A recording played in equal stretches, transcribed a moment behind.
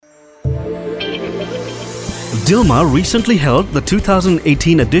Dilmah recently held the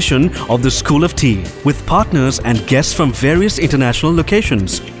 2018 edition of the School of Tea with partners and guests from various international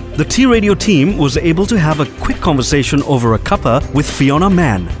locations. The Tea Radio team was able to have a quick conversation over a cuppa with Fiona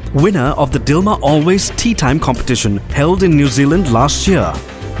Mann, winner of the Dilmah Always Tea Time competition held in New Zealand last year.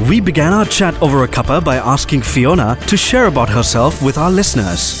 We began our chat over a cuppa by asking Fiona to share about herself with our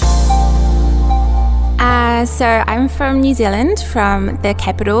listeners. So I'm from New Zealand, from the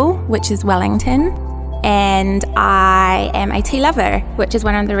capital, which is Wellington, and I am a tea lover, which is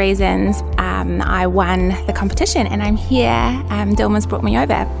one of the reasons I won the competition, and I'm here. Dilmah's brought me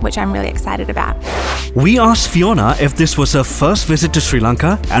over, which I'm really excited about. We asked Fiona if this was her first visit to Sri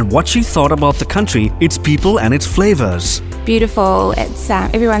Lanka and what she thought about the country, its people and its flavours. Beautiful. It's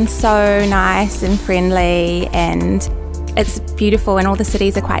everyone's so nice and friendly, and it's beautiful, and all the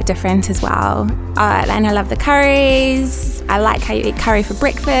cities are quite different as well. And I love the curries. I like how you eat curry for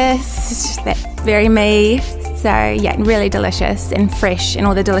breakfast. That's very me. So yeah, really delicious and fresh, and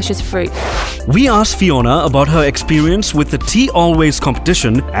all the delicious fruit. We asked Fiona about her experience with the Tea Always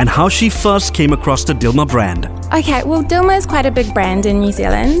competition and how she first came across the Dilmah brand. Okay, well, Dilmah is quite a big brand in New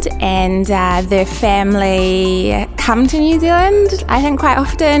Zealand, and their family come to New Zealand, I think, quite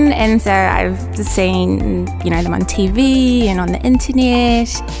often. And so I've seen, them on TV and on the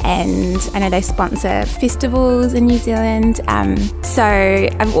internet, and I know they sponsor festivals in New Zealand.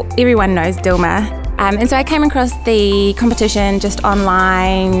 Everyone knows Dilmah. And so I came across the competition just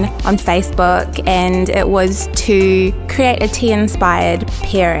online on Facebook, and it was to create a tea-inspired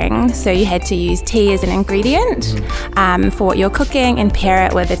pairing. So you had to use tea as an ingredient for what you're cooking and pair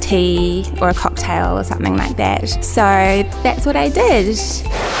it with a tea or a cocktail or something like that. So that's what I did.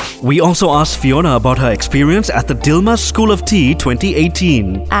 We also asked Fiona about her experience at the Dilmah School of Tea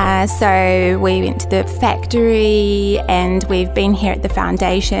 2018. So we went to the factory, and we've been here at the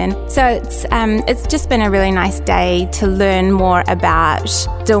foundation. So it's just been a really nice day to learn more about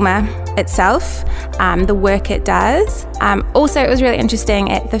Dilmah itself, the work it does. Also, it was really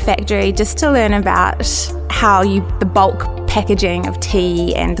interesting at the factory just to learn about how the bulk packaging of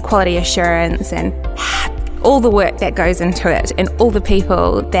tea and the quality assurance and all the work that goes into it, and all the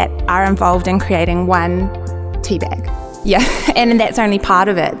people that are involved in creating one tea bag. Yeah, and that's only part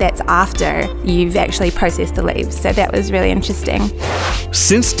of it. That's after you've actually processed the leaves. So that was really interesting.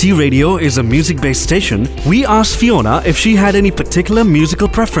 Since Tea Radio is a music-based station, we asked Fiona if she had any particular musical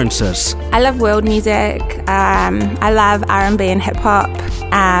preferences. I love world music. I love R&B and hip-hop.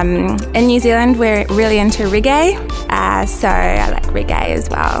 In New Zealand, we're really into reggae. So I like reggae as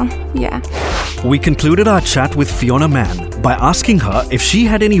well. Yeah. We concluded our chat with Fiona Mann by asking her if she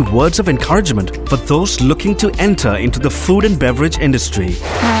had any words of encouragement for those looking to enter into the food and beverage industry.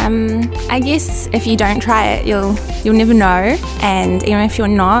 I guess if you don't try it, you'll never know. And even if you're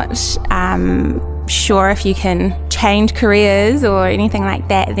not sure if you can change careers or anything like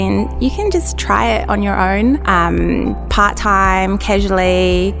that, then you can just try it on your own, part-time,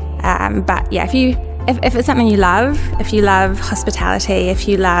 casually. But yeah, if it's something you love, if you love hospitality, if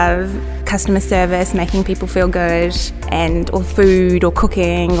you love customer service, making people feel good, or food or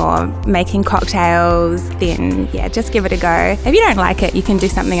cooking or making cocktails, then yeah, just give it a go. If you don't like it, you can do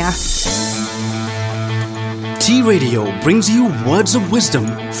something else. Tea Radio brings you words of wisdom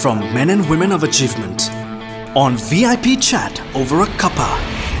from men and women of achievement on VIP Chat over a cuppa.